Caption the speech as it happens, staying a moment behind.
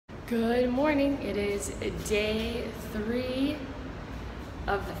Good morning. It is day 3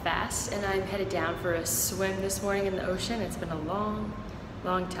 of the fast and I'm headed down for a swim this morning in the ocean. It's been a long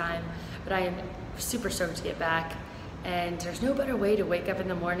time, but I am super stoked to get back, and there's no better way to wake up in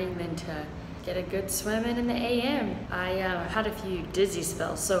the morning than to get a good swim in the AM. I had a few dizzy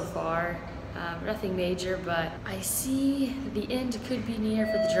spells so far, nothing major, but I see the end could be near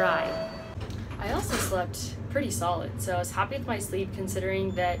for the drive. I also slept pretty solid, so I was happy with my sleep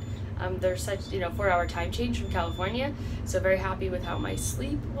considering that there's such 4-hour time change from California, so very happy with how my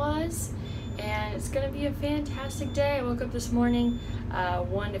sleep was, and it's gonna be a fantastic day. I woke up this morning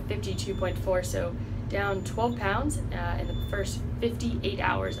 1 to 52.4, so down 12 pounds in the first 58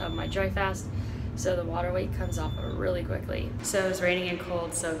 hours of my dry fast, so the water weight comes off really quickly. So it's raining and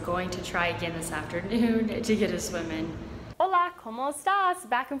cold, so going to try again this afternoon to get a swim in. Hola, ¿cómo estás?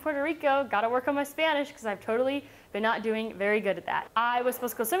 Back in Puerto Rico. Gotta work on my Spanish because I've totally been not doing very good at that. I was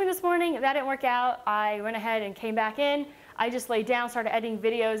supposed to go swimming this morning. That didn't work out. I went ahead and came back in. I just laid down, started editing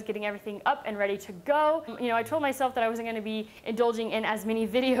videos, getting everything up and ready to go. I told myself that I wasn't going to be indulging in as many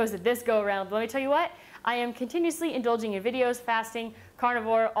videos at this go around. But let me tell you what, I am continuously indulging in videos, fasting,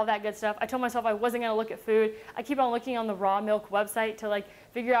 carnivore, all that good stuff. I told myself I wasn't going to look at food. I keep on looking on the raw milk website to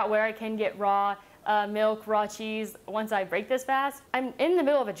figure out where I can get raw milk, raw cheese once I break this fast. I'm in the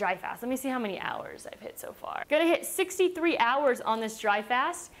middle of a dry fast. Let me see how many hours I've hit so far. Gonna hit 63 hours on this dry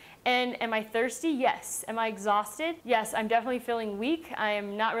fast. And am I thirsty? Yes. Am I exhausted? Yes, I'm definitely feeling weak. I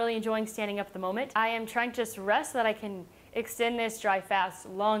am not really enjoying standing up at the moment. I am trying to just rest so that I can extend this dry fast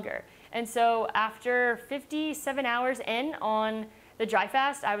longer. And so after 57 hours in on the dry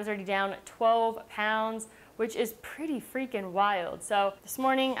fast, I was already down 12 pounds, which is pretty freaking wild. So this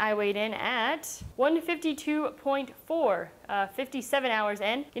morning I weighed in at 152.4, 57 hours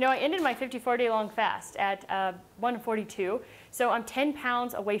in. I ended my 54-day long fast at 142, so I'm 10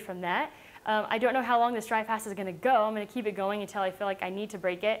 pounds away from that. I don't know how long this dry fast is gonna go. I'm gonna keep it going until I feel like I need to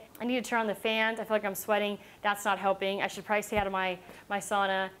break it. I need to turn on the fans. I feel like I'm sweating. That's not helping. I should probably stay out of my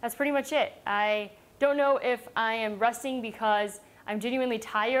sauna. That's pretty much it. I don't know if I am resting because I'm genuinely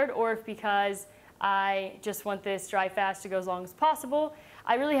tired or if because I just want this dry fast to go as long as possible.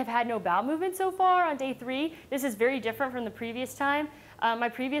 I really have had no bowel movement so far on day 3. This is very different from the previous time. My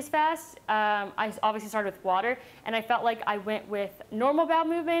previous fast, I obviously started with water, and I felt like I went with normal bowel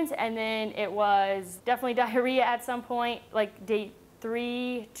movements, and then it was definitely diarrhea at some point, like day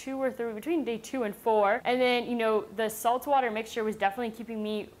 3, 2 or 3, between day 2 and 4. And then, the salt water mixture was definitely keeping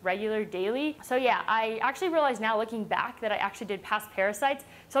me regular daily. So yeah, I actually realized now looking back that I actually did pass parasites.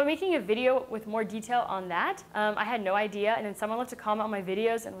 So I'm making a video with more detail on that. I had no idea, and then someone left a comment on my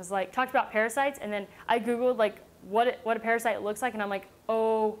videos and was talked about parasites, and then I Googled what a parasite looks like, and I'm like,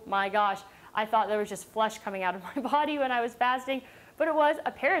 oh my gosh, I thought there was just flesh coming out of my body when I was fasting. But it was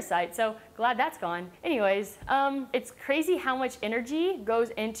a parasite, so glad that's gone. Anyways, it's crazy how much energy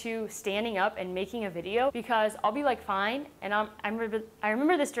goes into standing up and making a video, because I'll be fine, and I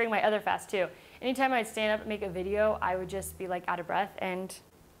remember this during my other fast too. Anytime I'd stand up and make a video, I would just be out of breath, and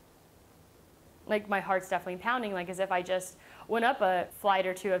my heart's definitely pounding, as if I just went up a flight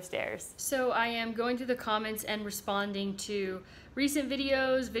or 2 upstairs. So I am going through the comments and responding to recent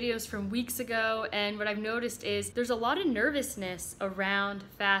videos from weeks ago, and what I've noticed is there's a lot of nervousness around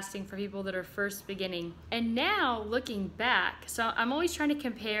fasting for people that are first beginning. And now looking back, so I'm always trying to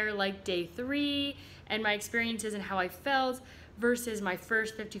compare day 3 and my experiences and how I felt versus my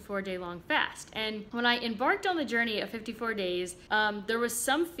first 54-day long fast. And when I embarked on the journey of 54 days, there was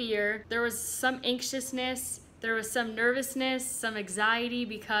some fear, there was some anxiousness, there was some nervousness, some anxiety,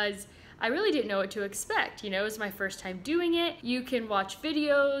 because I really didn't know what to expect. It was my first time doing it. You can watch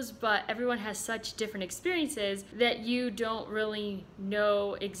videos, but everyone has such different experiences that you don't really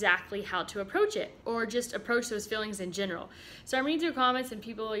know exactly how to approach it, or just approach those feelings in general. So I'm reading through comments and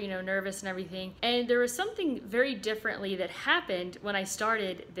people, nervous and everything. And there was something very differently that happened when I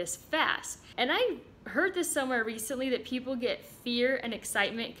started this fast. And I heard this somewhere recently that people get fear and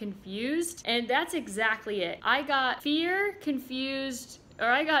excitement confused, and that's exactly it. I got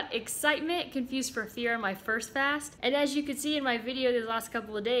excitement confused for fear on my first fast, and as you can see in my video these last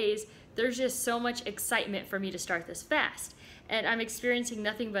couple of days, there's just so much excitement for me to start this fast. And I'm experiencing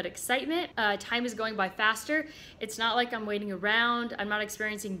nothing but excitement. Time is going by faster. It's not like I'm waiting around. I'm not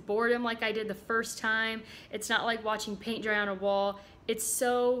experiencing boredom like I did the first time. It's not like watching paint dry on a wall. It's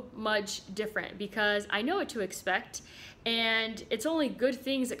so much different because I know what to expect, and it's only good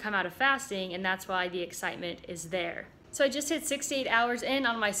things that come out of fasting, and that's why the excitement is there. So I just hit 6 to 8 hours in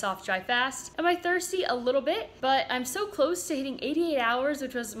on my soft dry fast. Am I thirsty? A little bit, but I'm so close to hitting 88 hours,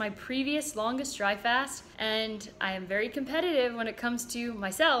 which was my previous longest dry fast. And I am very competitive when it comes to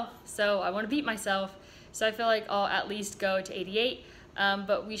myself, so I want to beat myself. So I feel like I'll at least go to 88,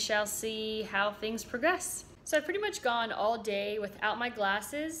 but we shall see how things progress. So I've pretty much gone all day without my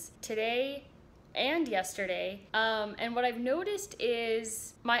glasses today and yesterday. And what I've noticed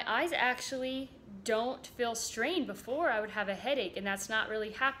is my eyes actually don't feel strained. Before I would have a headache, and that's not really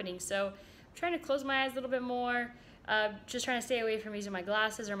happening. So I'm trying to close my eyes a little bit more, just trying to stay away from using my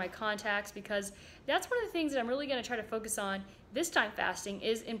glasses or my contacts, because that's one of the things that I'm really going to try to focus on this time fasting,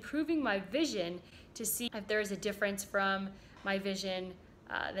 is improving my vision to see if there's a difference from my vision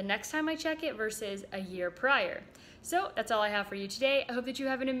the next time I check it versus a year prior. So that's all I have for you today. I hope that you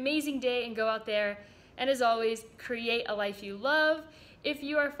have an amazing day and go out there and, as always, create a life you love. If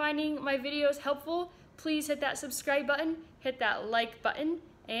you are finding my videos helpful, please hit that subscribe button, hit that like button,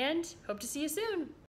 and hope to see you soon.